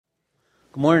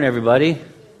Good morning, everybody.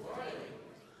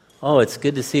 Oh, it's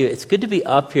good to see you. It's good to be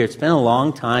up here. It's been a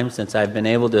long time since I've been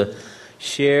able to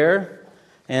share.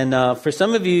 And for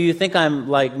some of you, you think I'm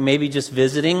like maybe just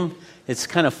visiting. It's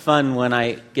kind of fun when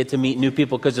I get to meet new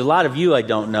people because a lot of you I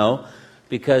don't know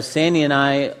because Sandy and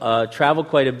I travel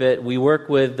quite a bit. We work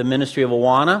with the Ministry of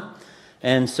Awana.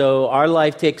 And so our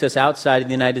life takes us outside of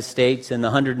the United States and the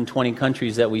 120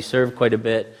 countries that we serve quite a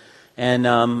bit. And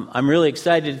I'm really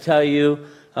excited to tell you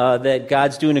that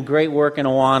God's doing a great work in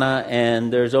Awana,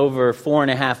 and there's over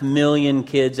 4.5 million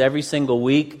kids every single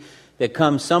week that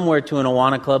come somewhere to an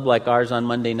Awana club like ours on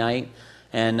Monday night,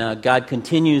 and God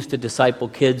continues to disciple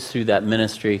kids through that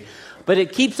ministry. But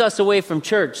it keeps us away from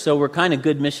church, so we're kind of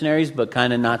good missionaries, but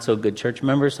kind of not so good church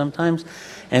members sometimes.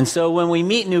 And so when we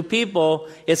meet new people,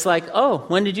 it's like, oh,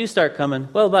 when did you start coming?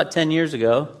 Well, about 10 years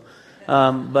ago.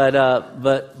 But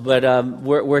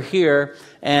we're here,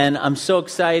 and I'm so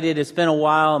excited. It's been a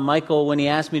while. Michael, when he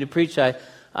asked me to preach,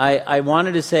 I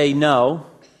wanted to say no.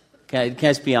 Can I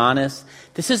just be honest?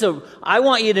 I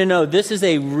want you to know this is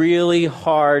a really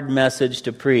hard message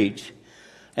to preach,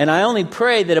 and I only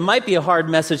pray that it might be a hard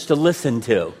message to listen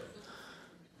to.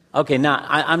 Okay,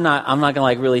 I'm not gonna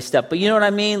like really step, but you know what I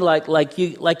mean? Like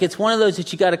it's one of those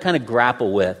that you got to kind of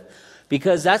grapple with.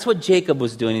 Because that's what Jacob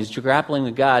was doing. He's grappling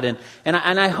with God. And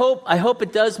I hope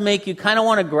it does make you kind of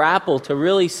want to grapple to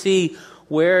really see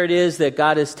where it is that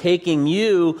God is taking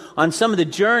you on some of the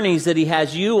journeys that he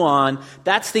has you on.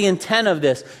 That's the intent of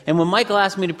this. And when Michael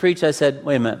asked me to preach, I said,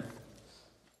 wait a minute.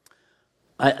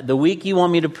 The week you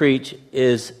want me to preach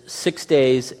is 6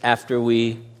 days after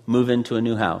we move into a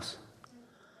new house.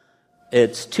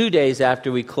 It's 2 days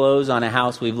after we close on a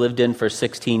house we've lived in for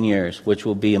 16 years, which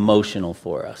will be emotional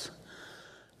for us.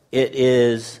 It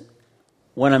is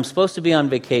when I'm supposed to be on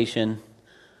vacation,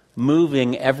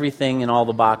 moving everything and all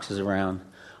the boxes around,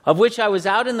 of which I was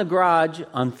out in the garage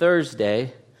on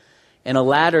Thursday, and a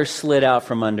ladder slid out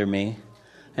from under me,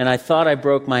 and I thought I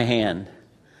broke my hand.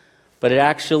 But it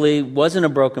actually wasn't a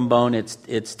broken bone,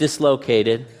 it's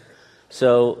dislocated,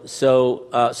 so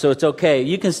it's okay.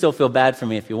 You can still feel bad for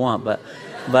me if you want, but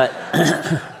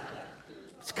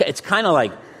it's kind of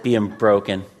like being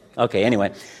broken. Okay,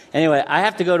 anyway, I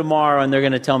have to go tomorrow, and they're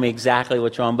going to tell me exactly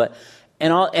what's wrong. But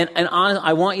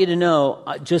I want you to know,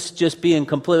 just being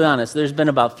completely honest. There's been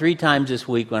about 3 times this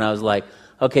week when I was like,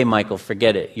 "Okay, Michael,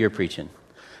 forget it. You're preaching,"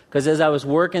 because as I was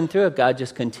working through it, God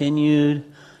just continued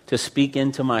to speak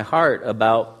into my heart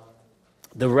about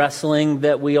the wrestling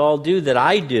that we all do, that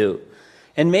I do,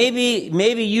 and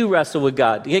maybe you wrestle with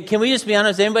God. Can we just be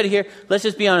honest? Anybody here? Let's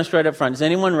just be honest right up front. Does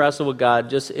anyone wrestle with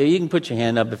God? You can put your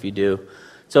hand up if you do.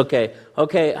 It's okay.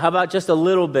 Okay, how about just a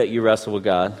little bit you wrestle with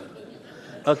God?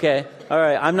 Okay, all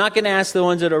right. I'm not going to ask the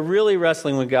ones that are really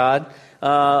wrestling with God.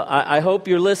 I hope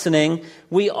you're listening.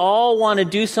 We all want to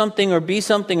do something or be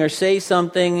something or say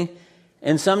something,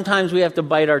 and sometimes we have to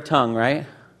bite our tongue, right?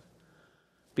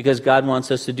 Because God wants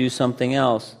us to do something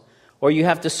else. Or you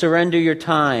have to surrender your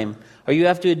time, or you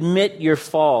have to admit your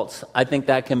faults. I think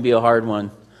that can be a hard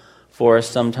one for us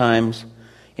sometimes.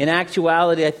 In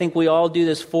actuality, I think we all do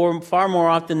this far more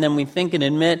often than we think and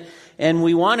admit, and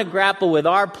we want to grapple with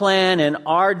our plan and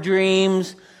our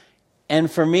dreams,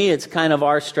 and for me, it's kind of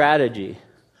our strategy.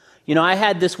 You know, I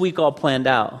had this week all planned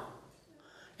out,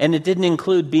 and it didn't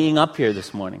include being up here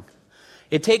this morning.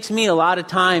 It takes me a lot of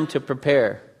time to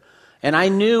prepare, and I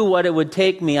knew what it would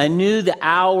take me. I knew the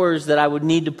hours that I would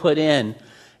need to put in,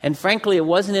 and frankly, it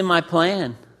wasn't in my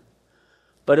plan,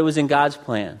 but it was in God's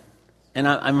plan. And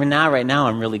right now,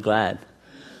 I'm really glad.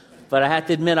 But I have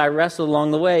to admit, I wrestled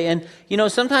along the way. And, you know,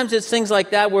 sometimes it's things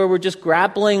like that where we're just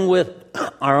grappling with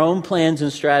our own plans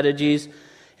and strategies.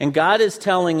 And God is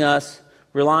telling us,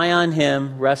 rely on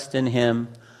Him, rest in Him,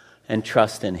 and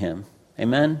trust in Him.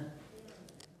 Amen?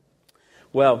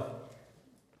 Well,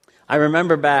 I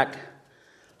remember back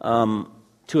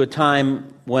to a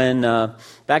time when,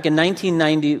 back in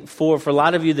 1994, for a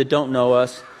lot of you that don't know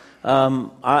us,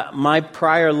 my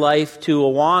prior life to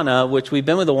Awana, which we've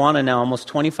been with Awana now almost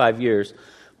 25 years,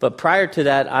 but prior to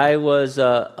that, I was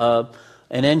an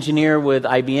engineer with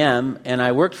IBM, and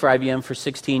I worked for IBM for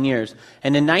 16 years.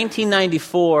 And in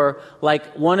 1994, like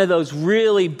one of those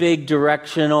really big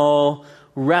directional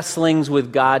wrestlings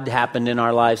with God happened in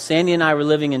our lives. Sandy and I were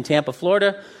living in Tampa,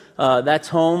 Florida. That's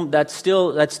home. That's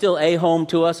still a home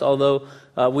to us, although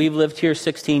we've lived here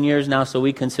 16 years now, so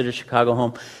we consider Chicago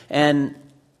home.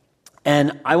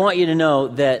 And I want you to know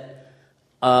that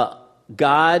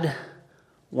God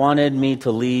wanted me to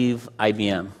leave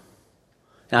IBM. And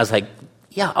I was like,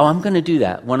 I'm going to do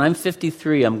that. When I'm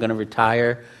 53, I'm going to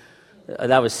retire.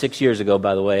 That was 6 years ago,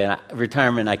 by the way. And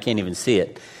retirement, I can't even see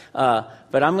it.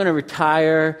 but I'm going to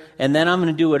retire, and then I'm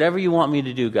going to do whatever you want me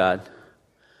to do, God.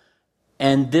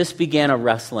 And this began a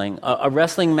wrestling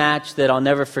match that I'll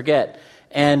never forget.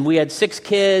 And we had 6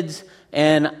 kids,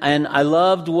 and I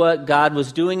loved what God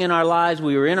was doing in our lives.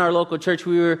 We were in our local church.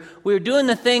 We were doing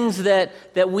the things that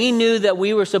we knew that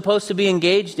we were supposed to be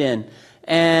engaged in.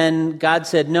 And God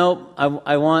said, "Nope,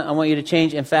 I want you to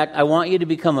change. In fact, I want you to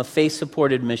become a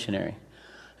faith-supported missionary.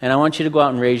 And I want you to go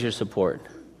out and raise your support.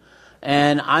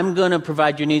 And I'm going to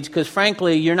provide your needs," because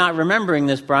frankly, you're not remembering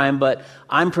this, Brian, but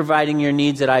I'm providing your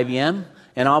needs at IVM,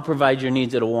 and I'll provide your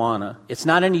needs at Awana. It's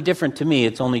not any different to me,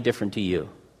 it's only different to you.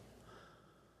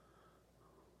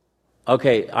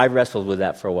 Okay, I wrestled with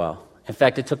that for a while. In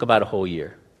fact, it took about a whole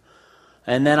year.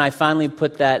 And then I finally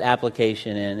put that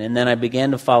application in, and then I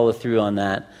began to follow through on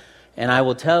that. And I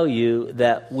will tell you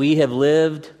that we have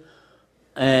lived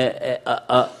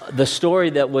the story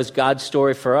that was God's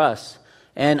story for us.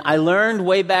 And I learned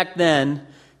way back then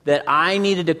that I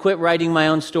needed to quit writing my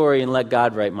own story and let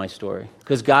God write my story,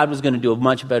 because God was going to do a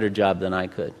much better job than I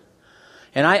could.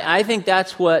 And I think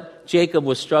that's what Jacob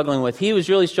was struggling with. He was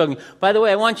really struggling. By the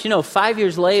way, I want you to know, 5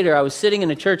 years later, I was sitting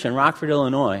in a church in Rockford,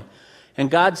 Illinois, and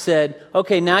God said,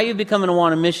 "Okay, now you've become an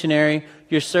Awana missionary.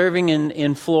 You're serving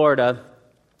in Florida.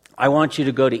 I want you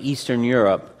to go to Eastern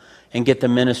Europe and get the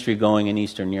ministry going in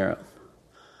Eastern Europe."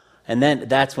 And then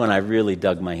that's when I really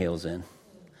dug my heels in.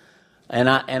 And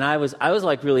I was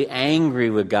like really angry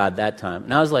with God that time.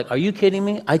 And I was like, "Are you kidding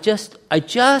me? I just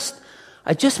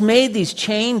made these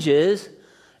changes,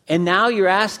 and now you're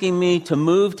asking me to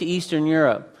move to Eastern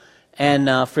Europe." And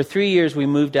for 3 years, we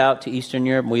moved out to Eastern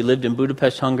Europe. We lived in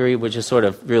Budapest, Hungary, which is sort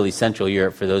of really Central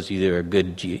Europe for those of you that are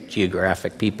good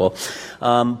geographic people.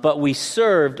 But we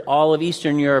served all of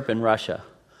Eastern Europe and Russia.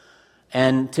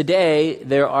 And today,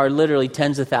 there are literally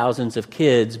tens of thousands of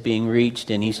kids being reached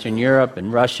in Eastern Europe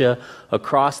and Russia,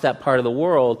 across that part of the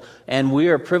world. And we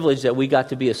are privileged that we got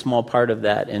to be a small part of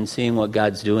that and seeing what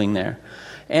God's doing there.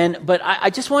 But I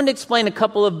just wanted to explain a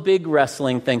couple of big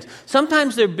wrestling things.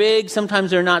 Sometimes they're big,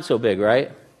 sometimes they're not so big,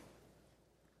 right?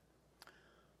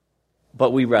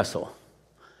 But we wrestle.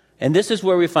 And this is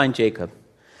where we find Jacob.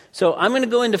 So I'm going to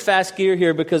go into fast gear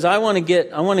here because I want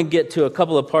to get to a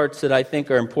couple of parts that I think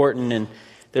are important, and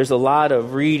there's a lot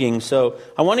of reading. So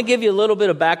I want to give you a little bit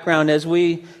of background as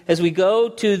we go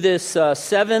to this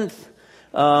seventh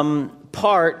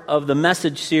part of the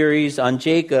message series on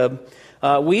Jacob.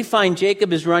 We find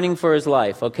Jacob is running for his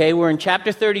life, okay? We're in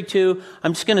chapter 32.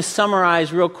 I'm just going to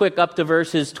summarize real quick up to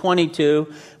verses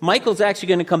 22. Michael's actually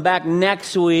going to come back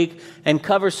next week and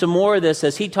cover some more of this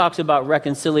as he talks about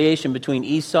reconciliation between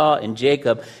Esau and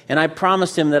Jacob. And I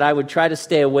promised him that I would try to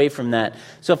stay away from that.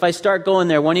 So if I start going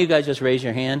there, one of you guys just raise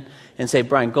your hand and say,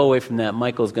 "Brian, go away from that."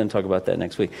 Michael's going to talk about that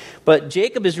next week. But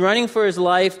Jacob is running for his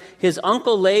life. His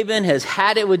uncle Laban has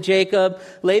had it with Jacob.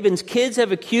 Laban's kids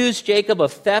have accused Jacob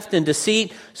of theft and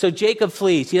deceit. So Jacob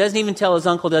flees. He doesn't even tell his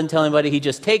uncle, doesn't tell anybody. He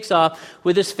just takes off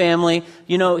with his family.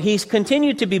 You know, he's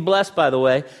continued to be blessed, by the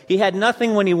way. He had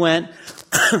nothing when he went.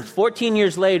 14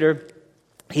 years later,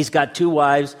 he's got 2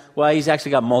 wives. Well, he's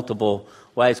actually got multiple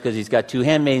wives because he's got 2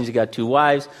 handmaidens. He's got 2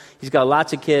 wives. He's got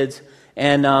lots of kids.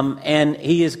 And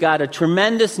he has got a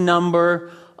tremendous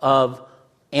number of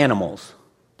animals.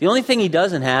 The only thing he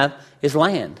doesn't have is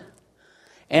land.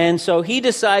 And so he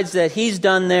decides that he's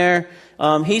done there.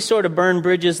 He sort of burned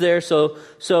bridges there. So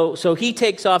he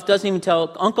takes off, doesn't even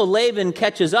tell. Uncle Laban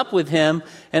catches up with him,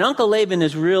 and Uncle Laban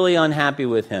is really unhappy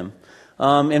with him.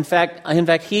 In fact,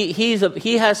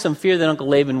 he has some fear that Uncle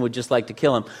Laban would just like to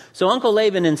kill him. So Uncle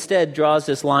Laban instead draws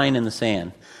this line in the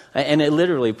sand. And it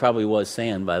literally probably was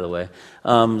sand, by the way.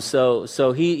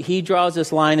 So he draws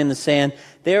this line in the sand.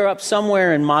 They're up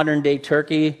somewhere in modern-day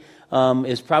Turkey,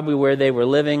 is probably where they were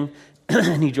living.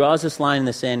 And he draws this line in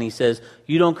the sand. And he says,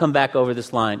 "You don't come back over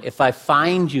this line. If I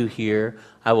find you here,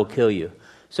 I will kill you."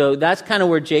 So that's kind of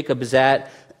where Jacob is at.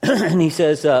 And he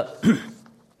says,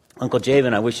 "Uncle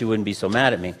Javan, I wish you wouldn't be so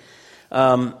mad at me."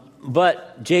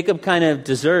 But Jacob kind of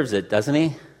deserves it, doesn't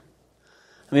he?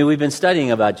 I mean, we've been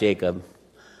studying about Jacob.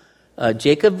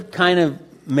 Jacob kind of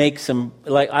makes some,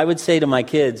 like I would say to my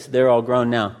kids, they're all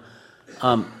grown now,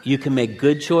 you can make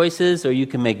good choices or you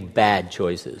can make bad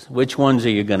choices. Which ones are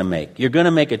you going to make? You're going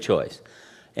to make a choice.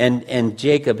 And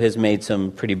Jacob has made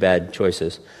some pretty bad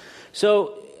choices.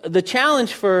 So the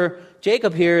challenge for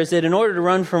Jacob here is that in order to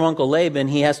run from Uncle Laban,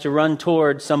 he has to run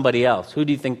toward somebody else. Who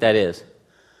do you think that is?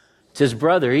 It's his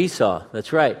brother Esau.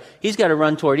 That's right. He's got to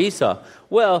run toward Esau.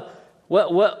 Well,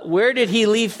 where did he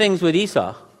leave things with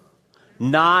Esau?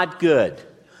 Not good,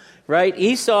 right?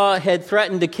 Esau had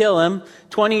threatened to kill him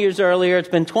 20 years earlier. It's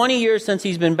been 20 years since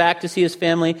he's been back to see his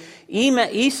family.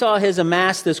 Esau has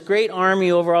amassed this great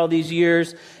army over all these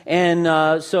years. And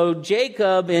so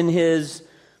Jacob, in his,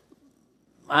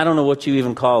 I don't know what you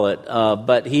even call it,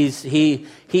 but he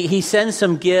sends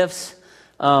some gifts.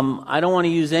 I don't want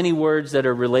to use any words that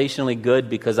are relationally good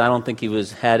because I don't think he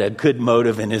had a good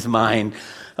motive in his mind.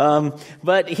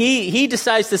 But he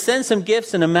decides to send some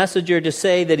gifts and a messenger to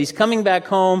say that he's coming back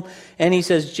home. And he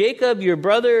says, Jacob, your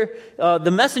brother,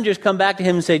 the messengers come back to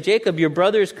him and say, Jacob, your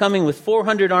brother is coming with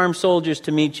 400 armed soldiers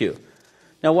to meet you.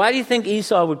 Now, why do you think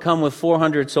Esau would come with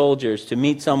 400 soldiers to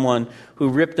meet someone who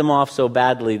ripped him off so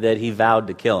badly that he vowed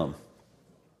to kill him?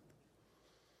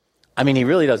 I mean, he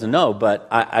really doesn't know, but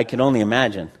I can only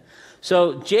imagine.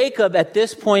 So Jacob, at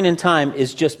this point in time,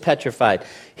 is just petrified.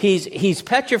 He's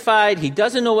petrified. He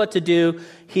doesn't know what to do.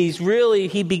 He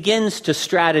begins to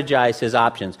strategize his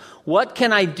options. What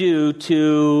can I do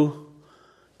to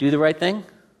do the right thing?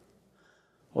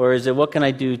 Or is it, what can I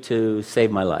do to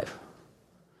save my life?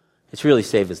 It's really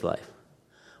save his life.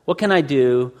 What can I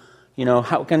do?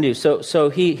 How can I do? So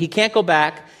he can't go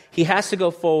back. He has to go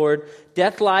forward.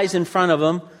 Death lies in front of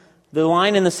him. The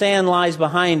line in the sand lies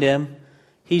behind him.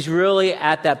 He's really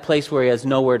at that place where he has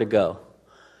nowhere to go.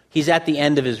 He's at the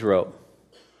end of his rope.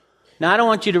 Now, I don't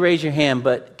want you to raise your hand,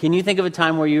 but can you think of a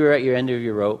time where you were at your end of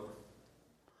your rope?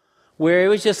 Where it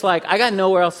was just like, I got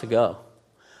nowhere else to go.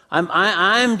 I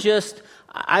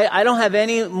don't have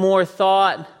any more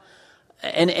thought.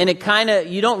 And it kind of,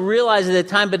 you don't realize it at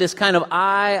the time, but it's kind of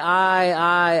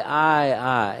I.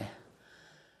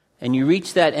 And you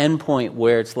reach that end point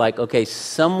where it's like, okay,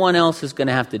 someone else is going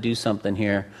to have to do something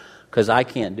here because I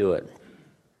can't do it.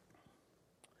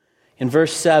 In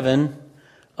verse 7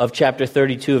 of chapter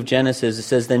 32 of Genesis, it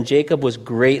says, Then Jacob was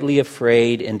greatly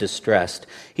afraid and distressed.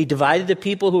 He divided the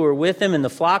people who were with him and the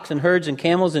flocks and herds and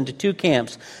camels into 2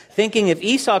 camps, thinking if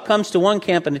Esau comes to one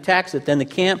camp and attacks it, then the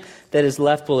camp that is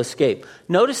left will escape.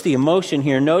 Notice the emotion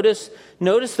here. Notice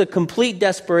the complete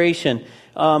desperation.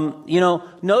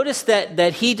 Notice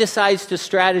that he decides to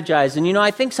strategize. And,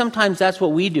 I think sometimes that's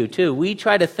what we do, too. We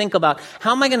try to think about,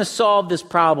 how am I going to solve this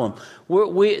problem?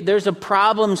 There's a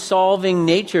problem-solving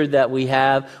nature that we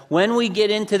have. When we get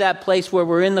into that place where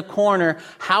we're in the corner,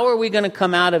 how are we going to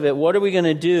come out of it? What are we going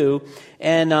to do?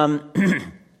 And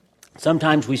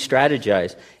sometimes we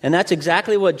strategize. And that's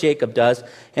exactly what Jacob does.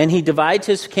 And he divides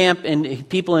his camp and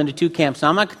people into 2 camps. Now,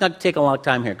 I'm not going to take a long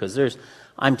time here because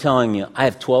I'm telling you, I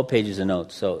have 12 pages of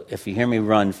notes. So if you hear me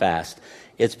run fast,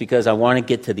 it's because I want to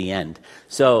get to the end.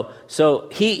 So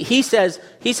he says,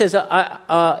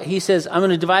 I'm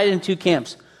going to divide it in 2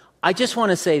 camps. I just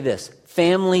want to say this: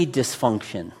 family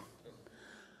dysfunction.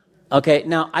 Okay,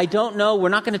 now I don't know. We're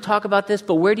not going to talk about this,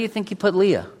 but where do you think he put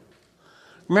Leah?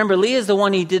 Remember, Leah's the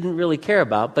one he didn't really care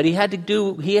about, but he had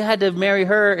to marry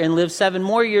her and live 7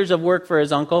 more years of work for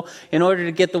his uncle in order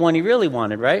to get the one he really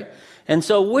wanted, right? And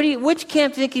so which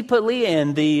camp do you think he put Leah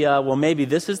in? Maybe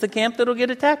this is the camp that'll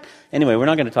get attacked? Anyway, we're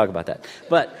not going to talk about that.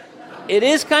 But it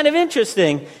is kind of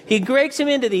interesting. He breaks him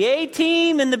into the A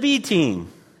team and the B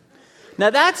team. Now,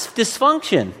 that's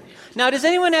dysfunction. Now, does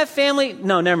anyone have family?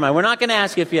 No, never mind. We're not going to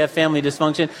ask you if you have family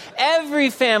dysfunction. Every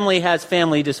family has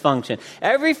family dysfunction.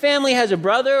 Every family has a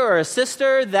brother or a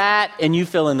sister that, and you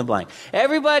fill in the blank.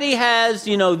 Everybody has,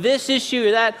 this issue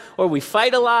or that, or we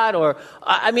fight a lot,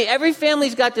 every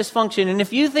family's got dysfunction. And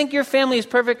if you think your family is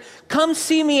perfect, come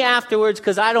see me afterwards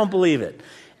because I don't believe it.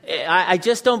 I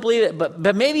just don't believe it,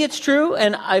 but maybe it's true,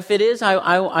 and if it is,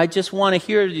 I just want to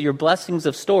hear your blessings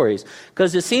of stories,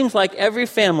 because it seems like every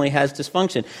family has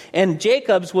dysfunction, and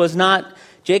Jacob was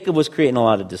creating a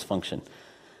lot of dysfunction.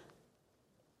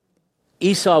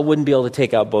 Esau wouldn't be able to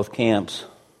take out both camps,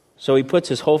 so he puts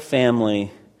his whole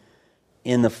family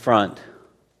in the front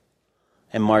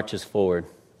and marches forward.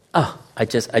 I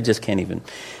just can't even.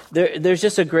 There's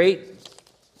just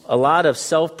a lot of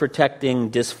self-protecting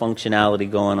dysfunctionality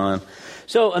going on.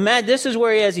 So imagine, this is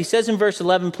where he says in verse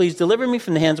 11, Please deliver me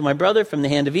from the hands of my brother, from the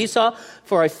hand of Esau,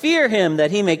 for I fear him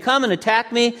that he may come and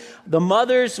attack me, the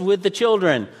mothers with the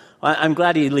children. I'm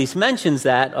glad he at least mentions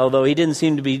that, although he didn't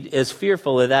seem to be as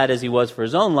fearful of that as he was for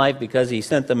his own life, because he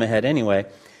sent them ahead anyway.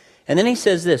 And then he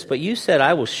says this, But you said,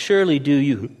 I will surely do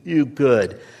you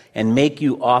good, and make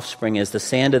you offspring as the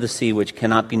sand of the sea, which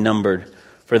cannot be numbered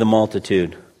for the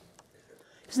multitude.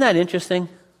 Isn't that interesting?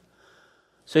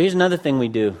 So here's another thing we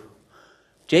do.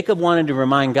 Jacob wanted to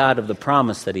remind God of the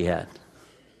promise that he had.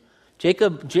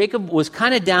 Jacob was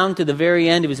kind of down to the very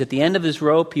end. He was at the end of his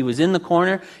rope. He was in the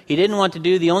corner. He didn't want to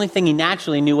do. The only thing he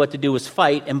naturally knew what to do was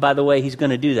fight. And by the way, he's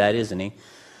going to do that, isn't he?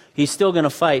 He's still going to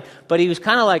fight. But he was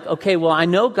kind of like, okay, well, I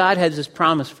know God has this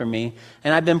promise for me,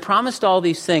 and I've been promised all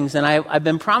these things, and I've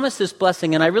been promised this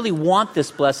blessing, and I really want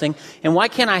this blessing, and why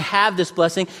can't I have this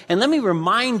blessing? And let me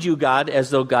remind you, God, as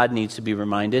though God needs to be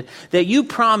reminded, that you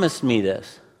promised me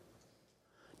this.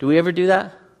 Do we ever do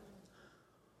that?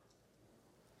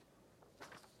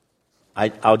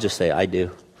 I'll just say I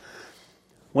do.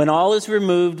 When all is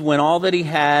removed, when all that he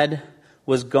had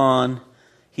was gone,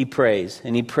 he prays.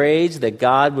 And he prays that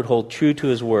God would hold true to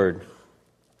his word.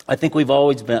 I think we've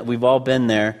all been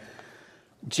there.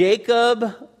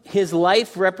 Jacob, his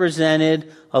life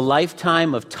represented a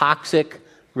lifetime of toxic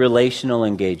relational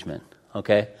engagement.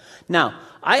 Okay? Now,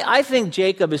 I think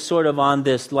Jacob is sort of on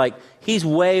this, like, he's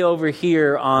way over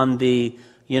here on the,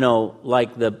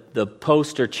 like the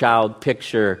poster child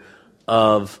picture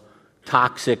of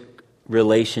toxic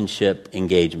relationship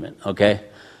engagement, okay?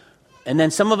 And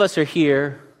then some of us are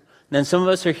here, and then some of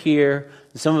us are here,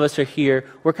 and some of us are here.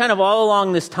 We're kind of all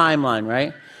along this timeline,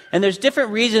 right? And there's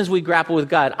different reasons we grapple with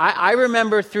God. I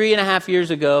remember 3.5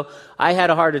 years ago, I had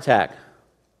a heart attack.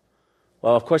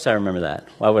 Well, of course I remember that.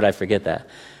 Why would I forget that?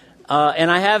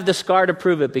 And I have the scar to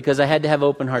prove it because I had to have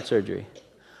open heart surgery.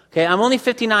 Okay, I'm only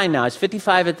 59 now. I was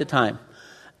 55 at the time.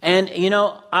 And,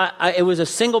 it was a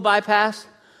single bypass.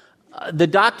 The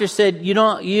doctor said, you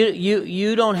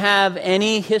don't have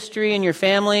any history in your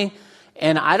family.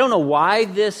 And I don't know why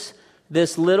this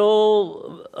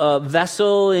little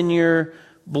vessel in your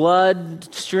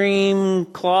bloodstream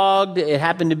clogged. It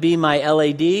happened to be my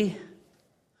LAD,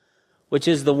 which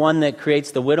is the one that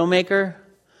creates the widowmaker.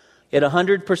 It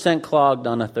 100% clogged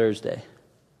on a Thursday.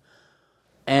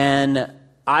 And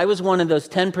I was one of those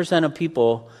 10% of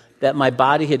people that my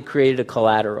body had created a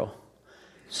collateral.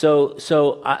 So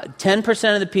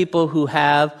 10% of the people who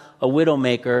have a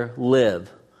widowmaker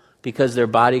live because their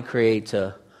body creates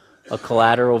a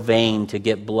collateral vein to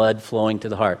get blood flowing to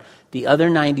the heart. The other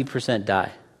 90%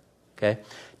 die. Okay?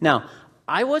 Now,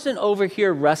 I wasn't over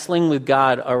here wrestling with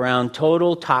God around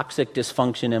total toxic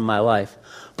dysfunction in my life.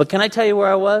 But can I tell you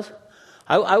where I was?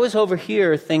 I was over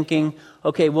here thinking,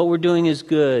 okay, what we're doing is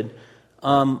good.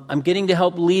 I'm getting to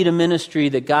help lead a ministry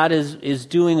that God is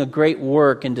doing a great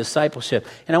work in discipleship.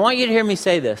 And I want you to hear me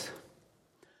say this.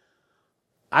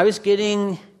 I was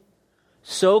getting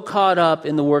so caught up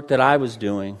in the work that I was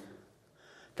doing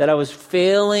that I was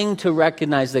failing to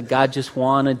recognize that God just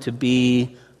wanted to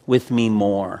be with me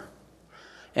more.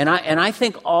 And I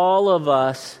think all of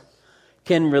us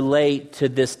can relate to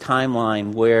this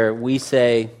timeline where we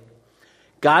say,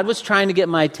 God was trying to get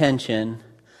my attention,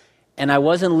 and I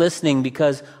wasn't listening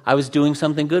because I was doing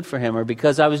something good for him, or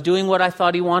because I was doing what I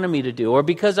thought he wanted me to do, or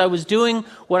because I was doing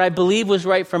what I believe was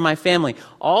right for my family.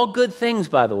 All good things,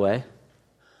 by the way.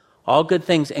 All good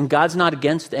things. And God's not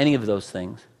against any of those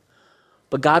things.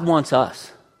 But God wants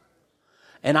us.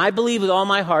 And I believe with all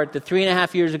my heart that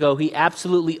 3.5 years ago, he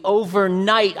absolutely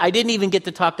overnight, I didn't even get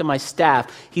to talk to my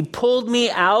staff. He pulled me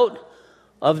out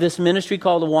of this ministry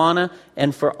called Awana,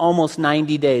 and for almost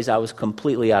 90 days, I was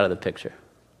completely out of the picture.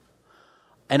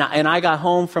 And I got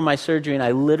home from my surgery, and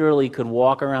I literally could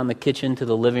walk around the kitchen to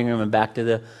the living room and back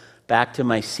to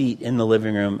my seat in the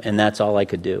living room, and that's all I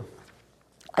could do.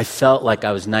 I felt like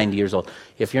I was 90 years old.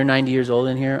 If you're 90 years old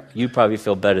in here, you probably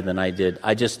feel better than I did.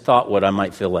 I just thought what I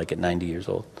might feel like at 90 years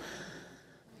old.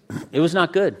 It was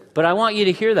not good, but I want you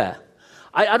to hear that.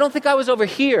 I don't think I was over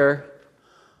here,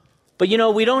 but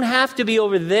we don't have to be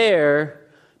over there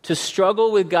to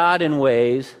struggle with God in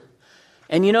ways.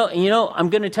 And I'm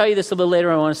going to tell you this a little bit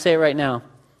later. I want to say it right now.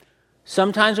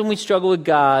 Sometimes when we struggle with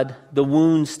God, the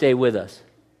wounds stay with us.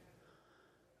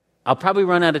 I'll probably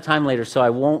run out of time later, so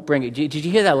I won't bring it. Did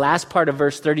you hear that last part of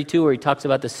verse 32 where he talks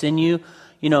about the sinew?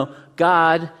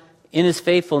 God, in his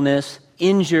faithfulness,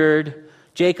 injured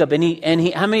Jacob. And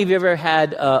he. How many of you ever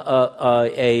had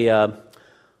a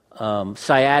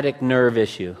sciatic nerve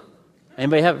issue?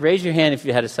 Anybody have? Raise your hand if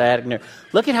you had a sciatic nerve.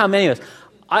 Look at how many of us.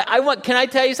 Can I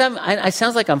tell you something? It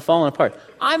sounds like I'm falling apart.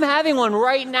 I'm having one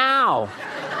right now.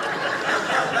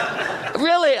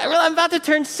 Really, I'm about to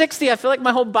turn 60. I feel like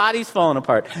my whole body's falling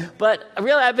apart. But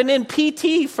really, I've been in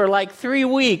PT for like 3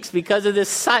 weeks because of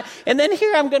this. And then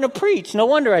here I'm going to preach. No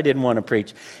wonder I didn't want to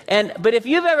preach. But if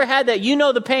you've ever had that, you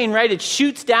know the pain, right? It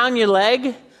shoots down your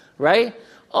leg, right?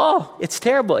 Oh, it's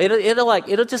terrible.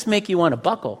 It'll just make you want to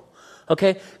buckle.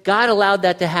 Okay? God allowed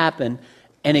that to happen,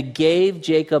 and it gave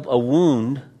Jacob a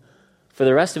wound for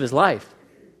the rest of his life.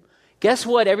 Guess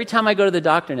what? Every time I go to the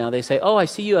doctor now, they say, "Oh, I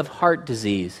see you have heart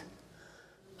disease."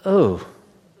 Oh,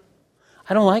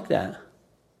 I don't like that.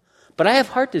 But I have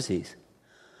heart disease.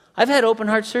 I've had open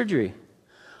heart surgery.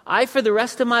 I, for the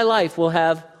rest of my life, will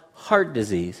have heart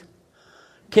disease.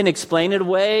 can explain it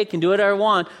away, can do whatever I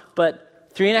want,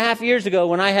 but 3.5 years ago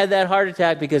when I had that heart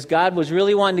attack because God was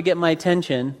really wanting to get my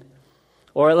attention,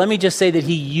 or let me just say that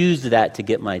he used that to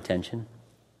get my attention,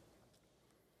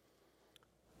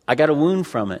 I got a wound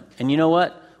from it. And you know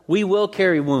what? We will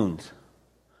carry wounds.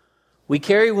 We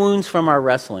carry wounds from our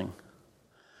wrestling.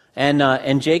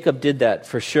 And Jacob did that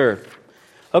for sure.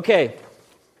 Okay,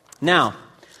 now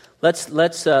let's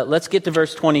get to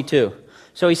verse 22.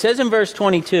 So he says in verse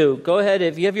 22, go ahead,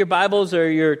 if you have your Bibles or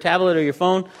your tablet or your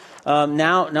phone,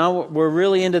 now we're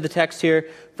really into the text here.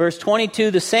 Verse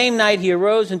 22, the same night he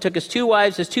arose and took his 2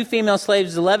 wives, his 2 female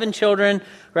slaves, his 11 children,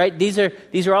 right? These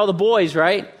are all the boys,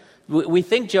 right? We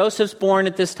think Joseph's born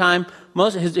at this time.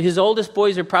 His oldest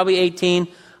boys are probably 18.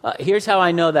 Here's how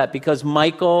I know that, because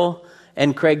Michael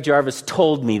and Craig Jarvis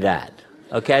told me that.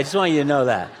 Okay, I just want you to know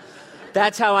that.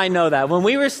 That's how I know that. When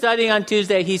we were studying on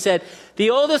Tuesday, he said, the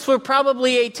oldest were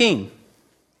probably 18.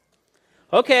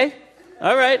 Okay,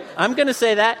 all right, I'm going to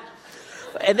say that.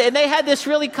 And they had this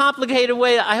really complicated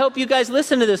way. I hope you guys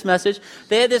listen to this message.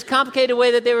 They had this complicated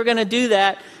way that they were going to do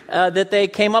that, that they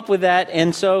came up with that.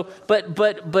 And so, but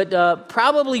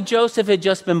probably Joseph had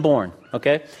just been born.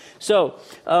 Okay, so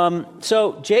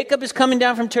Jacob is coming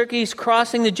down from Turkey. He's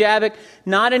crossing the Jabbok.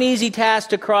 Not an easy task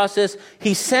to cross this.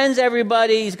 He sends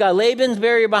everybody. He's got Laban's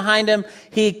barrier behind him.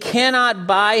 He cannot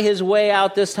buy his way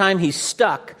out this time. He's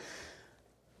stuck.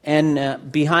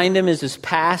 And behind him is his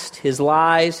past, his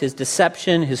lies, his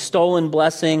deception, his stolen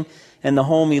blessing, and the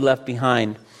home he left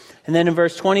behind. And then in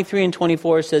verse 23 and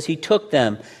 24 it says, he took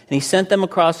them, and he sent them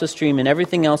across the stream and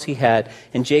everything else he had,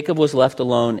 and Jacob was left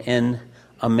alone, and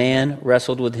a man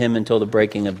wrestled with him until the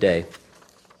breaking of day.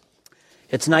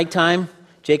 It's nighttime,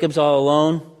 Jacob's all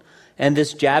alone, and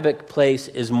this Jabbok place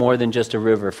is more than just a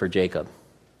river for Jacob.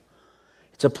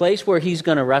 It's a place where he's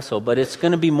going to wrestle, but it's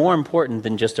going to be more important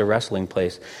than just a wrestling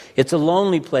place. It's a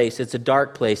lonely place. It's a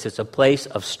dark place. It's a place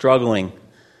of struggling.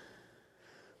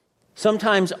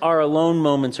 Sometimes our alone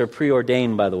moments are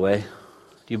preordained, by the way.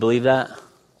 Do you believe that?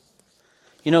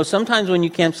 You know, sometimes when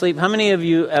you can't sleep, how many of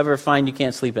you ever find you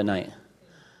can't sleep at night?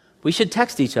 We should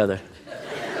text each other.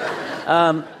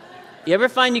 You ever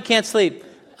find you can't sleep?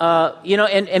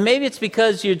 And maybe it's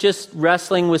because you're just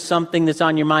wrestling with something that's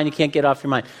on your mind you can't get off your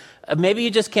mind. Maybe you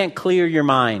just can't clear your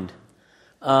mind.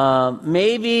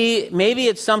 Maybe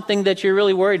it's something that you're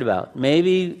really worried about.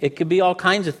 Maybe it could be all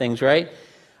kinds of things, right?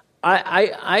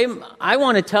 I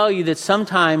want to tell you that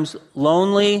sometimes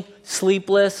lonely,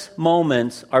 sleepless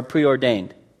moments are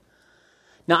preordained.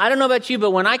 Now, I don't know about you,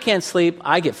 but when I can't sleep,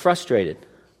 I get frustrated.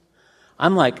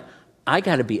 I'm like, I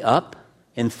got to be up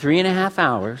in 3.5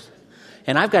 hours,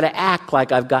 and I've got to act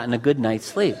like I've gotten a good night's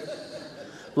sleep.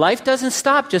 Life doesn't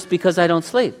stop just because I don't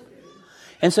sleep.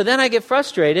 And so then I get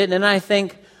frustrated, and I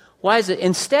think, why is it?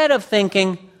 Instead of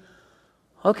thinking,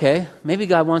 okay, maybe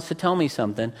God wants to tell me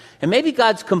something, and maybe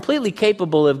God's completely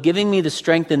capable of giving me the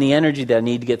strength and the energy that I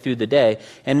need to get through the day,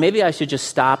 and maybe I should just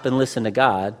stop and listen to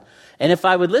God. And if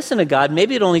I would listen to God,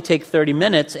 maybe it'd only take 30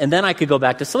 minutes, and then I could go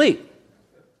back to sleep.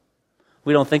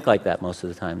 We don't think like that most of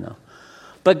the time, though.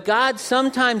 But God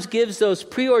sometimes gives those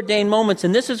preordained moments,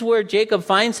 and this is where Jacob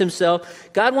finds himself.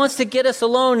 God wants to get us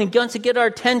alone and wants to get our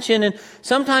attention, and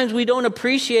sometimes we don't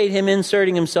appreciate him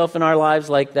inserting himself in our lives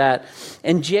like that.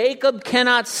 And Jacob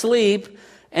cannot sleep,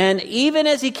 and even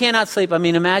as he cannot sleep, I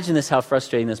mean, imagine this, how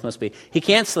frustrating this must be. He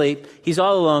can't sleep. He's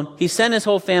all alone. He sent his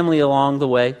whole family along the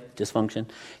way, dysfunction.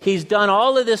 He's done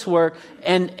all of this work,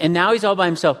 and now he's all by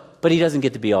himself, but he doesn't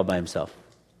get to be all by himself.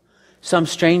 Some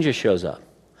stranger shows up.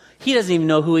 He doesn't even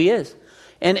know who he is.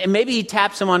 And maybe he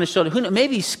taps him on his shoulder. Who knows?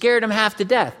 Maybe he scared him half to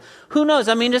death. Who knows?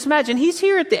 I mean, just imagine, he's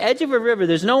here at the edge of a river.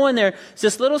 There's no one there. It's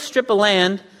this little strip of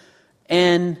land,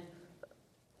 and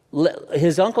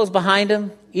his uncle's behind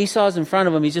him. Esau's in front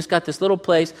of him. He's just got this little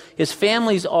place. His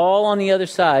family's all on the other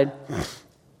side.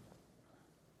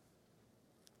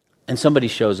 And somebody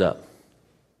shows up.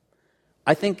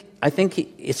 I think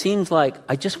it seems like,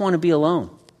 I just want to be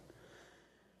alone.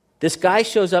 This guy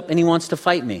shows up and he wants to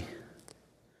fight me.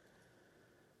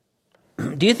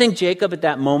 Do you think Jacob at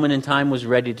that moment in time was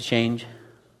ready to change?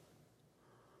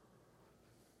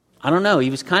 I don't know. He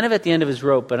was kind of at the end of his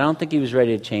rope, but I don't think he was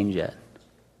ready to change yet.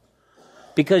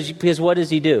 Because what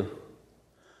does he do?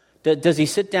 Does he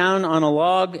sit down on a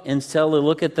log and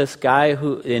look at this guy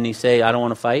and he say, I don't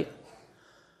want to fight?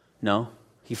 No,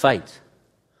 he fights.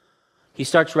 He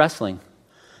starts wrestling.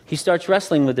 He starts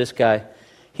wrestling with this guy.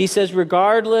 He says,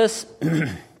 regardless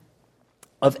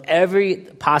of every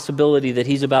possibility that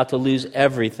he's about to lose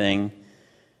everything,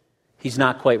 he's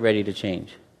not quite ready to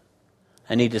change.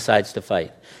 And he decides to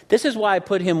fight. This is why I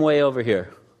put him way over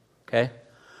here. Okay?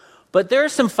 But there are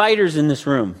some fighters in this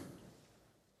room.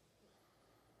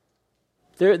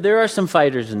 There are some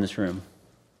fighters in this room.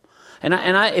 And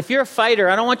if you're a fighter,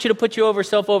 I don't want you to put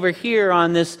yourself over here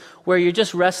on this where you're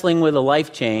just wrestling with a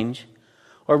life change,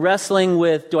 or wrestling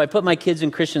with, do I put my kids in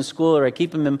Christian school or I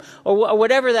keep them in, or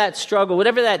whatever that struggle,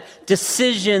 whatever that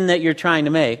decision that you're trying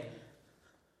to make.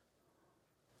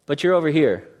 But you're over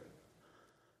here.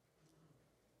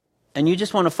 And you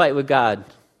just want to fight with God.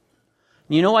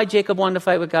 You know why Jacob wanted to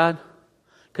fight with God?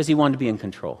 Because he wanted to be in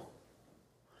control.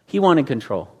 He wanted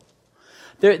control.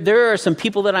 There are some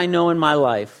people that I know in my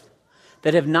life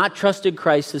that have not trusted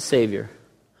Christ as Savior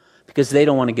because they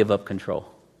don't want to give up control.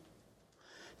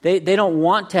 They don't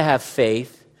want to have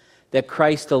faith that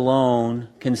Christ alone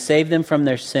can save them from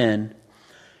their sin,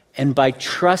 and by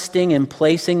trusting and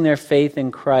placing their faith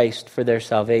in Christ for their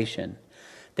salvation,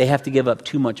 they have to give up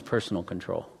too much personal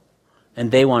control,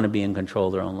 and they want to be in control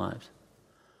of their own lives.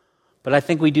 But I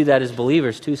think we do that as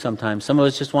believers too sometimes. Some of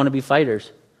us just want to be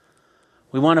fighters.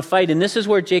 We want to fight, and this is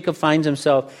where Jacob finds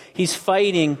himself. He's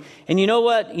fighting, and you know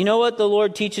what? You know what the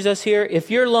Lord teaches us here?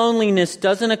 If your loneliness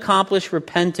doesn't accomplish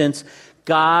repentance,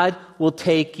 God will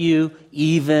take you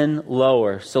even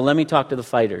lower. So let me talk to the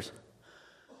fighters.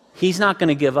 He's not going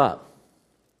to give up.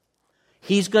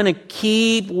 He's going to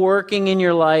keep working in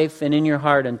your life and in your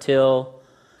heart until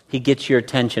he gets your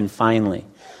attention finally.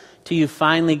 Till you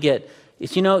finally get,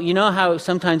 you know how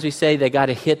sometimes we say they got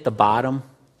to hit the bottom?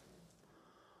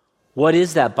 What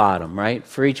is that bottom, right?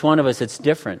 For each one of us, it's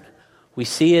different. We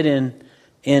see it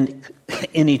in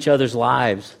each other's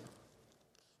lives.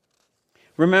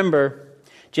 Remember,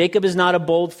 Jacob is not a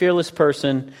bold, fearless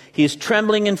person. He is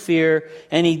trembling in fear,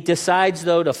 and he decides,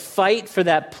 though, to fight for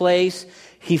that place.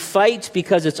 He fights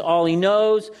because it's all he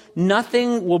knows.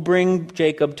 Nothing will bring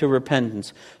Jacob to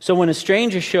repentance. So when a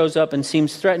stranger shows up and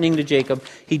seems threatening to Jacob,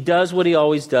 he does what he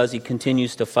always does. He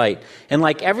continues to fight. And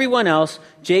like everyone else,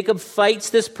 Jacob fights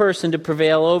this person to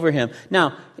prevail over him.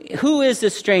 Now, who is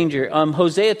this stranger?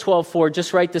 Hosea 12:4,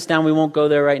 just write this down. We won't go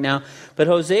there right now. But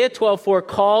Hosea 12:4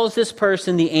 calls this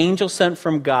person the angel sent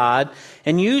from God.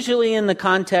 And usually in the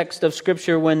context of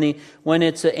Scripture, when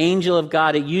it's an angel of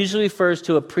God, it usually refers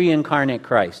to a pre-incarnate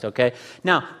Christ, okay?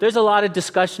 Now, there's a lot of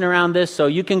discussion around this, so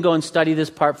you can go and study this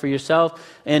part for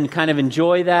yourself and kind of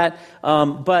enjoy that.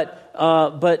 But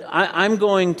I'm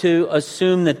going to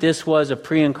assume that this was a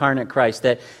pre-incarnate Christ.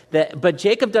 But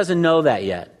Jacob doesn't know that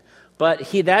yet. But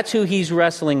that's who he's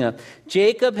wrestling with.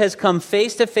 Jacob has come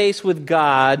face to face with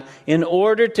God in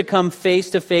order to come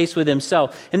face to face with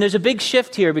himself. And there's a big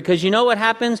shift here, because you know what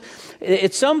happens?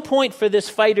 At some point for this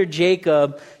fighter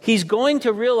Jacob, he's going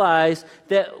to realize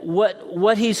that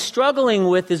what he's struggling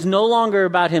with is no longer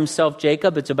about himself,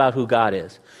 Jacob. It's about who God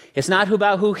is. It's not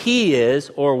about who he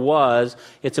is or was.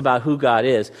 It's about who God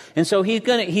is. And so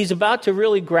he's about to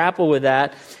really grapple with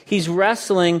that. He's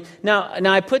wrestling. Now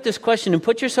I put this question, and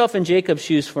put yourself in Jacob's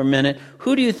shoes for a minute.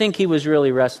 Who do you think he was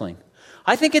really wrestling?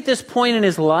 I think at this point in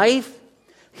his life,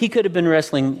 he could have been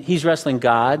wrestling. He's wrestling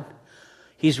God.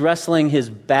 He's wrestling his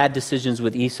bad decisions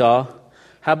with Esau.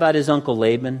 How about his uncle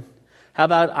Laban? How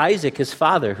about Isaac, his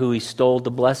father, who he stole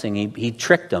the blessing? He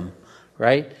tricked him,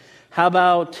 right? How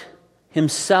about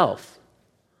himself?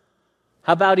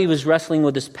 How about he was wrestling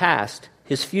with his past,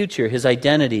 his future, his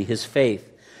identity, his faith?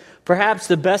 Perhaps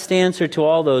the best answer to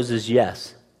all those is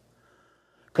yes.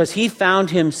 Because he found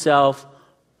himself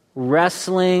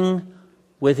wrestling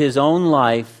with his own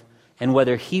life and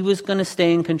whether he was going to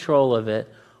stay in control of it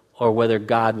or whether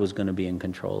God was going to be in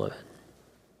control of it.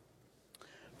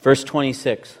 Verse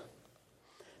 26.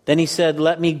 Then he said,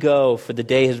 "Let me go, for the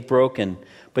day has broken."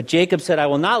 But Jacob said, "I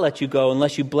will not let you go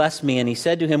unless you bless me." And he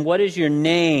said to him, "What is your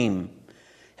name?"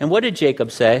 And what did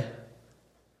Jacob say?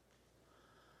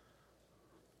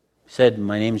 He said,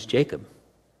 "My name's Jacob."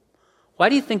 Why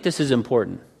do you think this is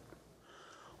important?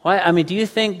 Why? I mean, do you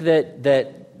think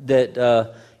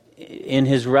that in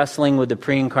his wrestling with the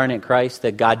pre-incarnate Christ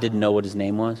that God didn't know what his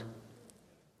name was?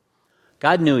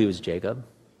 God knew he was Jacob.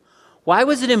 Why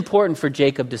was it important for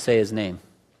Jacob to say his name?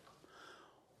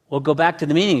 Well, go back to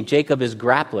the meaning. Jacob is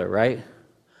grappler, right?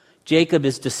 Jacob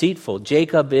is deceitful.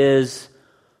 Jacob is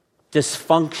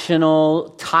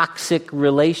dysfunctional, toxic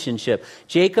relationship.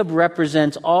 Jacob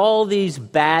represents all these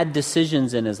bad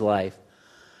decisions in his life.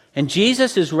 And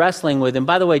Jesus is wrestling with him.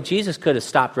 By the way, Jesus could have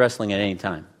stopped wrestling at any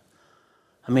time.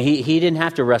 I mean, he didn't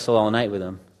have to wrestle all night with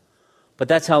him. But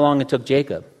that's how long it took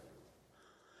Jacob.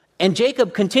 And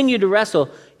Jacob continued to wrestle.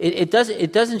 It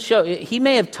doesn't show. He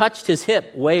may have touched his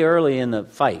hip way early in the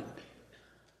fight.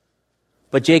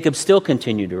 But Jacob still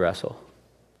continued to wrestle.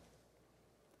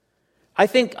 I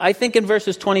think in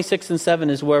verses 26 and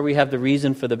 7 is where we have the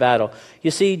reason for the battle.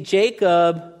 You see,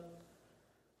 Jacob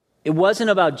It wasn't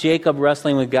about Jacob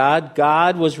wrestling with God.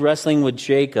 God was wrestling with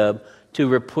Jacob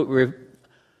to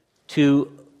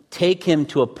take him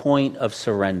to a point of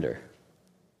surrender.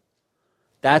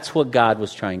 That's what God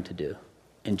was trying to do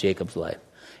in Jacob's life.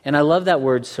 And I love that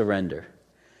word, surrender.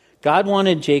 God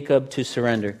wanted Jacob to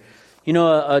surrender. You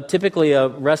know, typically a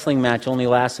wrestling match only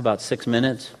lasts about 6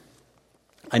 minutes.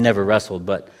 I never wrestled,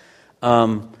 but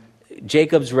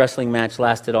Jacob's wrestling match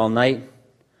lasted all night.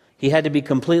 He had to be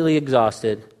completely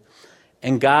exhausted.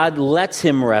 And God lets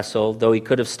him wrestle, though he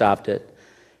could have stopped it.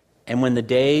 And when the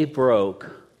day broke,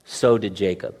 so did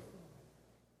Jacob.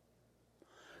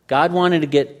 God wanted to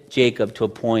get Jacob to a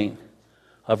point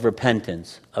of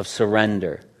repentance, of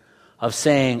surrender, of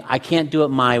saying, I can't do it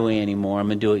my way anymore, I'm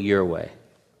going to do it your way.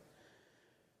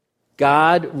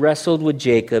 God wrestled with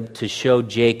Jacob to show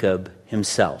Jacob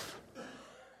himself.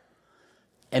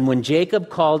 And when Jacob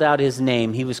called out his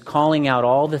name, he was calling out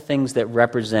all the things that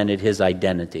represented his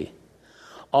identity.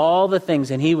 All the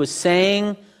things. And he was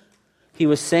saying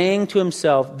to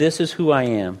himself, this is who I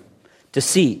am.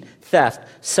 Deceit, theft,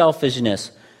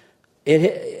 selfishness.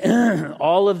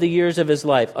 All of the years of his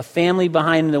life. A family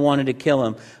behind him that wanted to kill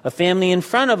him. A family in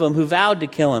front of him who vowed to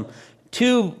kill him.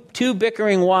 Two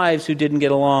bickering wives who didn't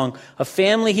get along. A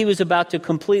family he was about to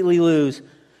completely lose.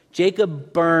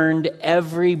 Jacob burned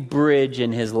every bridge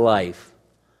in his life.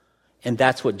 And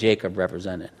that's what Jacob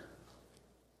represented.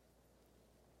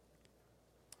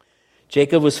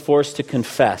 Jacob was forced to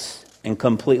confess and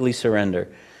completely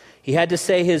surrender. He had to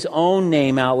say his own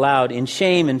name out loud in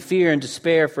shame and fear and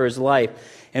despair for his life.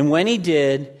 And when he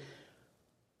did,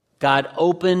 God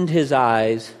opened his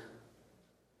eyes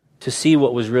to see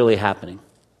what was really happening.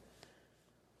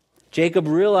 Jacob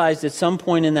realized at some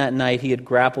point in that night he had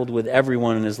grappled with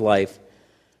everyone in his life.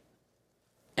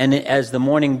 And as the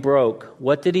morning broke,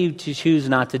 what did he choose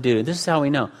not to do? This is how we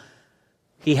know.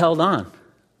 He held on.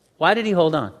 Why did he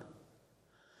hold on?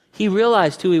 He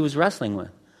realized who he was wrestling with.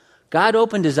 God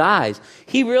opened his eyes.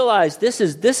 He realized this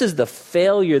is the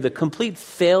failure, the complete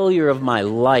failure of my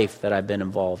life that I've been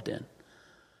involved in.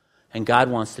 And God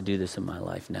wants to do this in my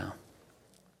life now.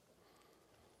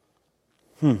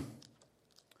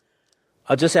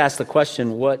 I'll just ask the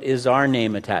question, what is our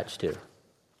name attached to?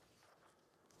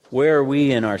 Where are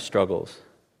we in our struggles?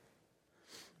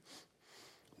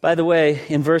 By the way,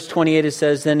 in verse 28 it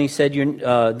says, Then he said,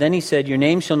 your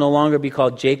name shall no longer be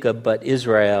called Jacob, but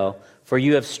Israel, for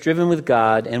you have striven with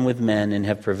God and with men and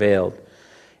have prevailed.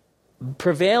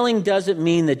 Prevailing doesn't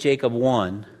mean that Jacob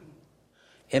won.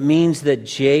 It means that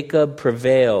Jacob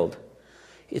prevailed.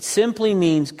 It simply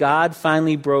means God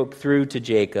finally broke through to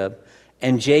Jacob,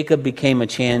 and Jacob became a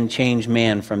changed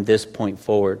man from this point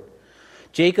forward.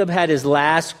 Jacob had his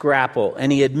last grapple,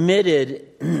 and he admitted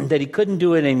that he couldn't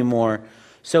do it anymore.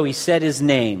 So he said his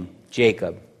name,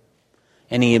 Jacob,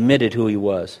 and he admitted who he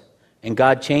was. And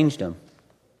God changed him.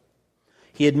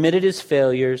 He admitted his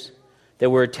failures that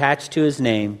were attached to his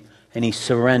name, and he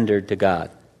surrendered to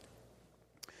God.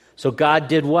 So God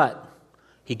did what?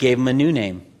 He gave him a new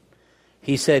name.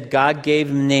 He said God gave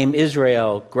him the name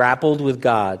Israel, grappled with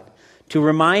God, to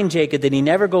remind Jacob that he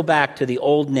never go back to the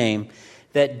old name,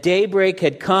 that daybreak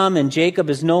had come and Jacob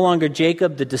is no longer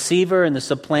Jacob, the deceiver and the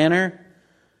supplanter.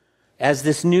 As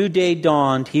this new day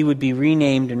dawned, he would be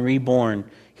renamed and reborn.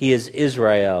 He is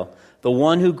Israel, the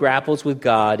one who grapples with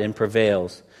God and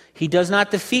prevails. He does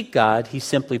not defeat God, he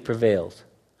simply prevails.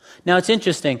 Now it's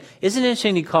interesting. Isn't it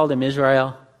interesting he called him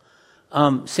Israel?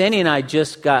 Sandy and I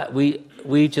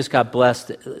we just got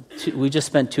blessed. We just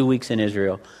spent 2 weeks in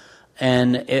Israel.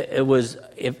 And it was,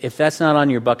 if that's not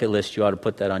on your bucket list, you ought to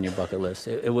put that on your bucket list.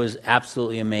 It was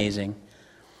absolutely amazing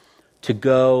to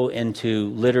go and to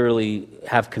literally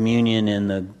have communion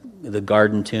in the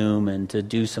garden tomb and to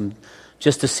do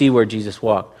just to see where Jesus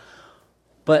walked.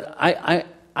 But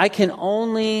I can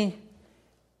only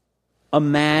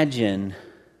imagine,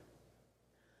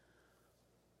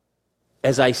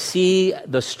 as I see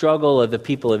the struggle of the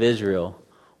people of Israel,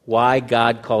 why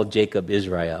God called Jacob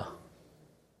Israel.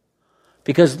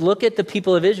 Because look at the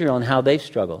people of Israel and how they've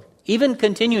struggled. Even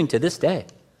continuing to this day.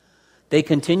 They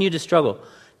continue to struggle.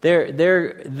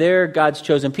 They're God's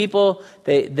chosen people,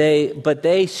 but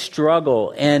they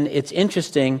struggle. And it's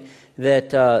interesting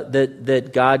that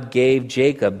God gave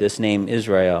Jacob this name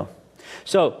Israel.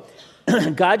 So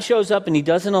God shows up and he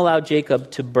doesn't allow Jacob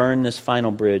to burn this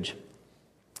final bridge.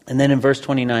 And then in verse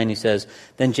 29 he says,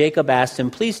 Then Jacob asked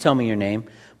him, Please tell me your name.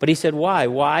 But he said, Why?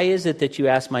 Why is it that you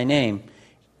ask my name?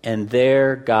 And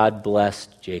there God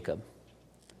blessed Jacob.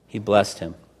 He blessed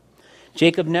him.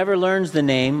 Jacob never learns the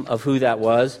name of who that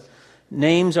was.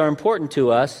 Names are important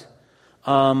to us,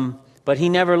 but he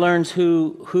never learns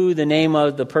who the name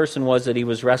of the person was that he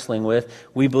was wrestling with.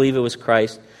 We believe it was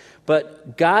Christ.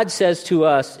 But God says to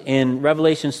us in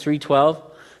Revelations 3:12,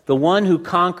 the one who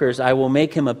conquers, I will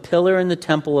make him a pillar in the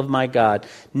temple of my God.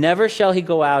 Never shall he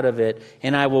go out of it,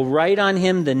 and I will write on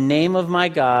him the name of my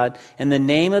God and the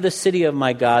name of the city of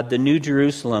my God, the New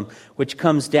Jerusalem, which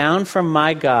comes down from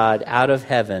my God out of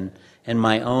heaven, and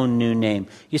my own new name.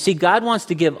 You see, God wants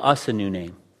to give us a new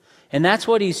name. And that's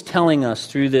what he's telling us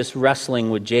through this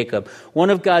wrestling with Jacob. One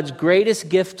of God's greatest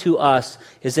gifts to us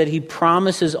is that he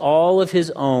promises all of his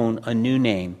own a new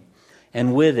name,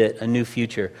 and with it, a new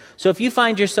future. So if you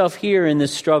find yourself here in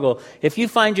this struggle, if you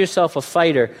find yourself a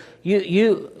fighter,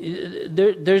 you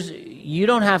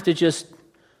don't have to just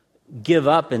give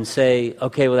up and say,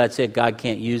 okay, well, that's it. God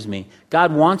can't use me.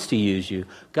 God wants to use you.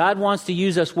 God wants to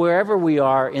use us wherever we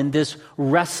are in this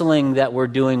wrestling that we're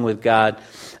doing with God.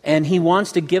 And he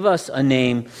wants to give us a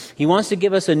name. He wants to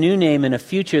give us a new name and a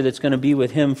future that's going to be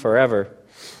with him forever.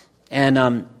 And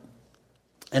I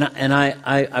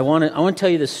want to tell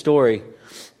you this story.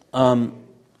 I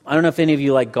don't know if any of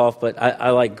you like golf, but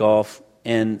I like golf.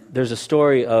 And there's a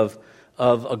story of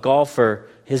a golfer.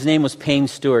 His name was Payne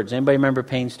Stewart. Does anybody remember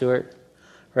Payne Stewart?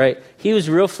 Right? He was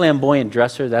a real flamboyant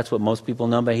dresser. That's what most people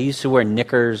know. But he used to wear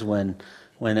knickers when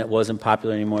it wasn't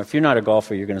popular anymore. If you're not a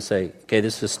golfer, you're going to say, okay,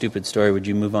 this is a stupid story. Would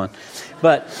you move on?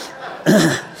 But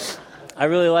I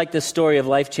really like this story of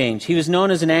life change. He was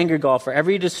known as an angry golfer.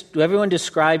 Everyone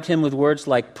described him with words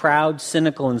like proud,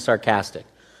 cynical, and sarcastic.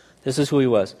 This is who he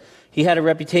was. He had a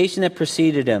reputation that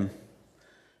preceded him.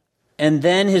 And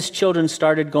then his children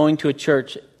started going to a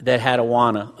church that had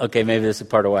Awana. Okay, maybe this is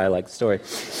part of why I like the story.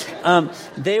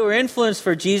 They were influenced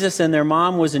for Jesus, and their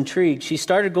mom was intrigued. She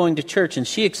started going to church, and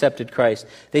she accepted Christ.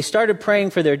 They started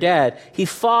praying for their dad. He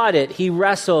fought it. He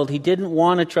wrestled. He didn't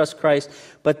want to trust Christ,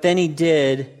 but then he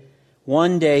did.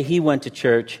 One day he went to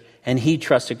church, and he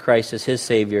trusted Christ as his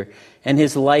Savior, and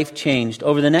his life changed.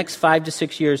 Over the next 5 to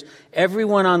 6 years,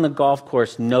 everyone on the golf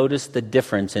course noticed the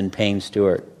difference in Payne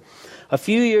Stewart. A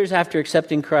few years after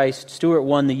accepting Christ, Stewart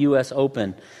won the U.S.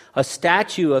 Open. A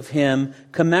statue of him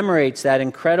commemorates that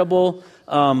incredible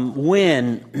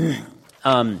win.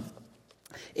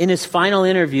 In his final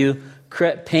interview,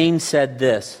 Payne said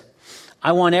this,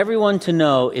 I want everyone to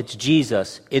know it's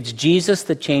Jesus. It's Jesus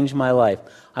that changed my life.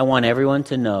 I want everyone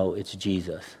to know it's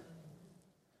Jesus.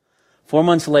 4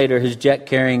 months later, his jet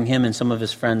carrying him and some of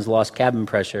his friends lost cabin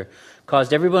pressure,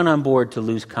 caused everyone on board to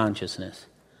lose consciousness.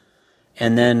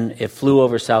 And then it flew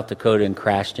over South Dakota and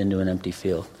crashed into an empty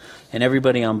field. And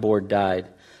everybody on board died.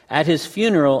 At his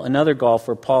funeral, another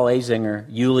golfer, Paul Azinger,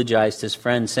 eulogized his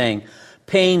friend, saying,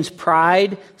 Payne's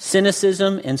pride,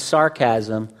 cynicism, and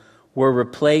sarcasm were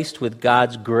replaced with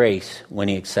God's grace when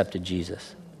he accepted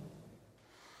Jesus.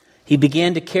 He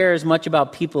began to care as much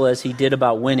about people as he did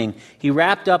about winning. He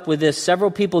wrapped up with this,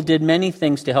 several people did many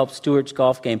things to help Stewart's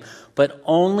golf game, but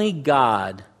only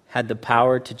God had the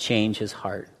power to change his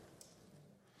heart.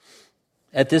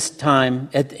 At this time,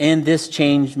 in this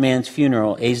changed man's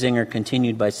funeral, Azinger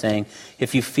continued by saying,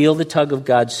 if you feel the tug of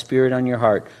God's Spirit on your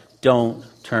heart, don't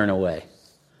turn away.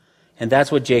 And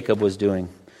that's what Jacob was doing.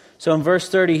 So in verse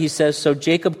 30, he says, so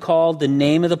Jacob called the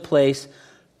name of the place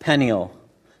Peniel,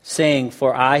 saying,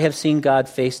 for I have seen God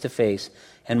face to face,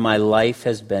 and my life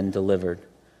has been delivered.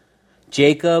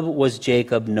 Jacob was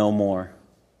Jacob no more.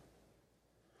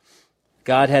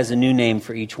 God has a new name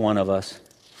for each one of us.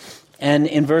 And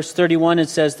in verse 31, it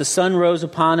says, the sun rose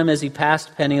upon him as he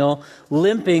passed Peniel,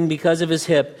 limping because of his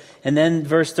hip. And then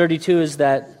verse 32 is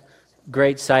that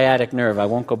great sciatic nerve. I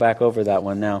won't go back over that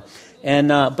one now. And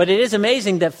but it is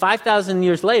amazing that 5,000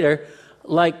 years later,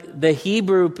 like the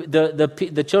Hebrew,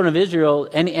 the children of Israel,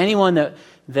 anyone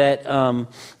that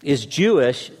is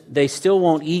Jewish, they still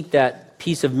won't eat that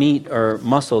piece of meat or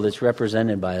muscle that's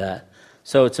represented by that.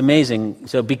 So it's amazing.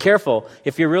 So be careful.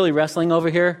 If you're really wrestling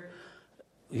over here,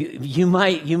 you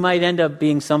might end up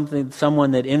being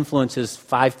someone that influences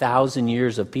 5,000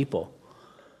 years of people.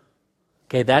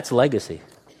 Okay, that's legacy.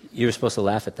 You're supposed to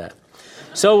laugh at that.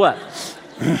 So what?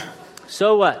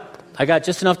 So what? I got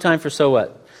just enough time for so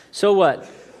what. So what?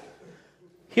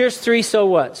 Here's 3 so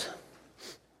whats.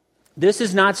 This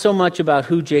is not so much about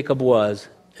who Jacob was,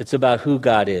 it's about who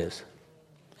God is.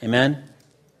 Amen?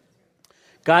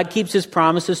 God keeps his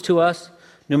promises to us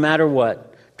no matter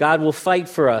what. God will fight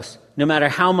for us no matter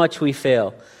how much we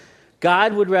fail.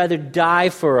 God would rather die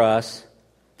for us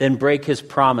than break his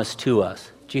promise to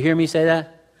us. Did you hear me say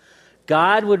that?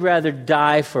 God would rather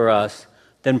die for us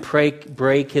than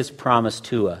break his promise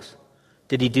to us.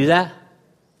 Did he do that?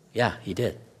 Yeah, he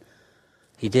did.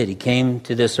 He did. He came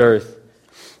to this earth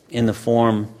in the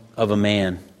form of a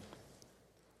man.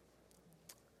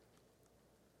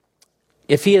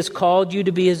 If he has called you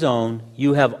to be his own,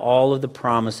 you have all of the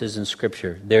promises in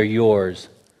Scripture. They're yours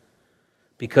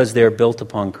because they're built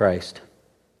upon Christ.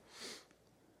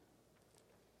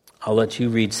 I'll let you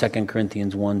read 2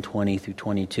 Corinthians 1:20 through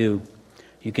 22.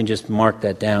 You can just mark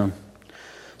that down.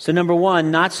 So number one,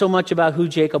 not so much about who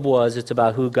Jacob was, it's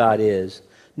about who God is.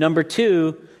 Number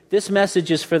two, this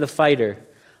message is for the fighter.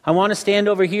 I want to stand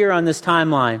over here on this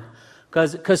timeline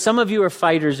because some of you are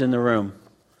fighters in the room.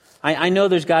 I know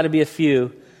there's got to be a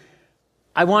few.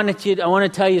 I want to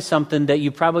tell you something that you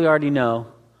probably already know.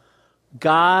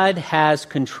 God has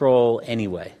control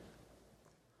anyway.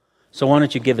 So why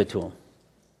don't you give it to him?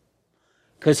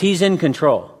 Because he's in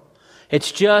control.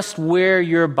 It's just where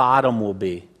your bottom will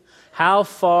be. How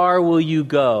far will you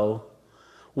go?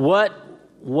 What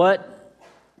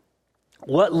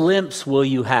limps will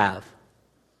you have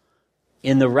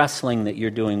in the wrestling that you're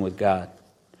doing with God?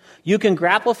 You can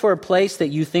grapple for a place that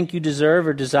you think you deserve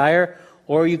or desire,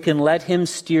 or you can let him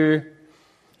steer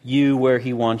you where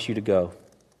he wants you to go.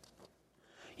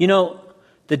 You know,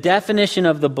 the definition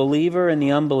of the believer and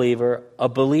the unbeliever, a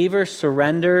believer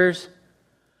surrenders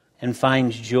and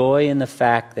finds joy in the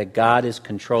fact that God is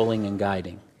controlling and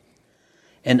guiding.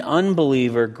 An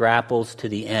unbeliever grapples to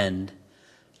the end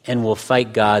and will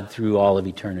fight God through all of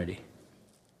eternity.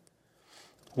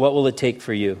 What will it take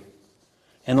for you?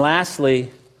 And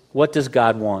lastly, what does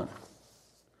God want?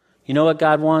 You know what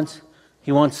God wants?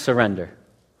 He wants surrender.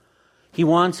 He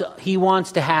wants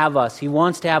to have us. He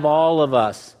wants to have all of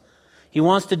us. He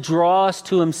wants to draw us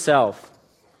to himself.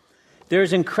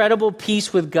 There's incredible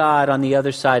peace with God on the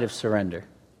other side of surrender.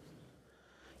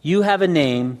 You have a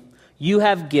name, you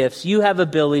have gifts, you have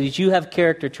abilities, you have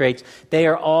character traits. They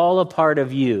are all a part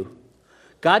of you.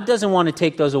 God doesn't want to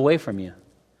take those away from you.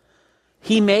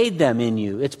 He made them in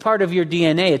you. It's part of your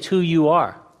DNA. It's who you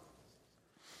are.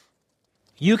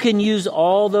 You can use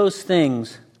all those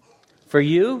things for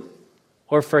you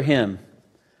or for him.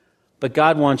 But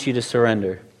God wants you to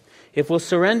surrender. If we'll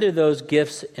surrender those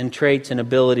gifts and traits and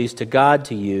abilities to God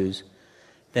to use,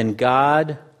 then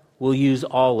God will use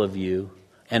all of you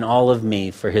and all of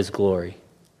me for his glory.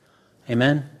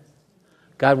 Amen?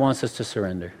 God wants us to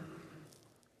surrender.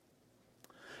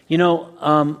 You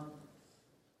know,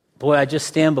 boy, I just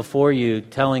stand before you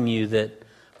telling you that,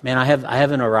 man, I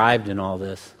haven't arrived in all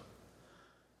this.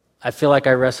 I feel like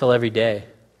I wrestle every day.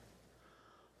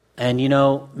 And, you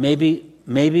know, maybe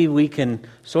we can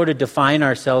sort of define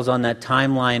ourselves on that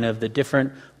timeline of the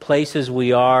different places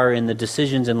we are in the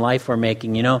decisions in life we're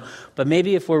making, you know. But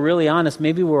maybe if we're really honest,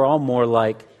 maybe we're all more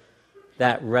like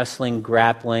that wrestling,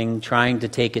 grappling, trying to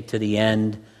take it to the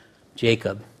end,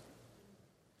 Jacob.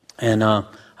 And I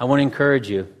want to encourage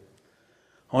you.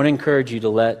 I want to encourage you to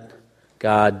let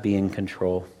God be in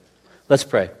control. Let's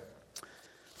pray.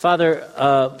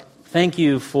 Father, thank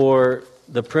you for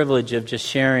the privilege of just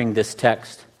sharing this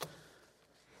text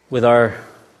with our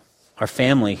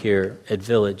family here at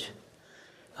Village.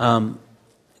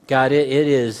 God,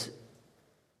 it's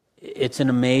an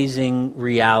amazing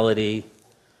reality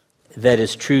that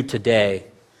is true today,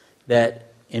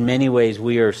 that in many ways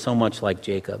we are so much like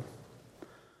Jacob.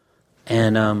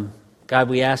 And God,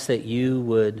 we ask that you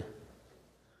would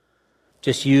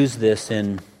just use this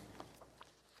in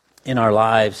our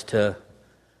lives to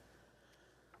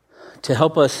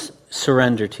help us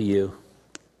surrender to you.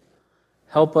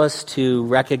 Help us to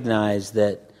recognize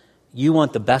that you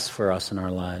want the best for us in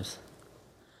our lives.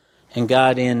 And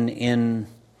God, in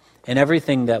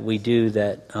everything that we do,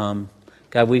 that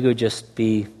God, we would just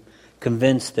be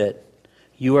convinced that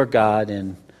you are God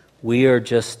and we're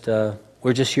just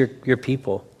your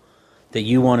people, that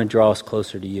you want to draw us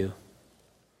closer to you.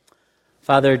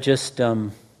 Father, just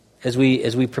as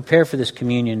we prepare for this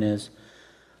communion, as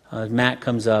Matt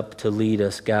comes up to lead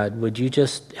us, God, would you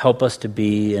just help us to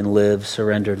be and live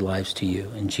surrendered lives to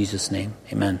you? In Jesus' name,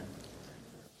 amen.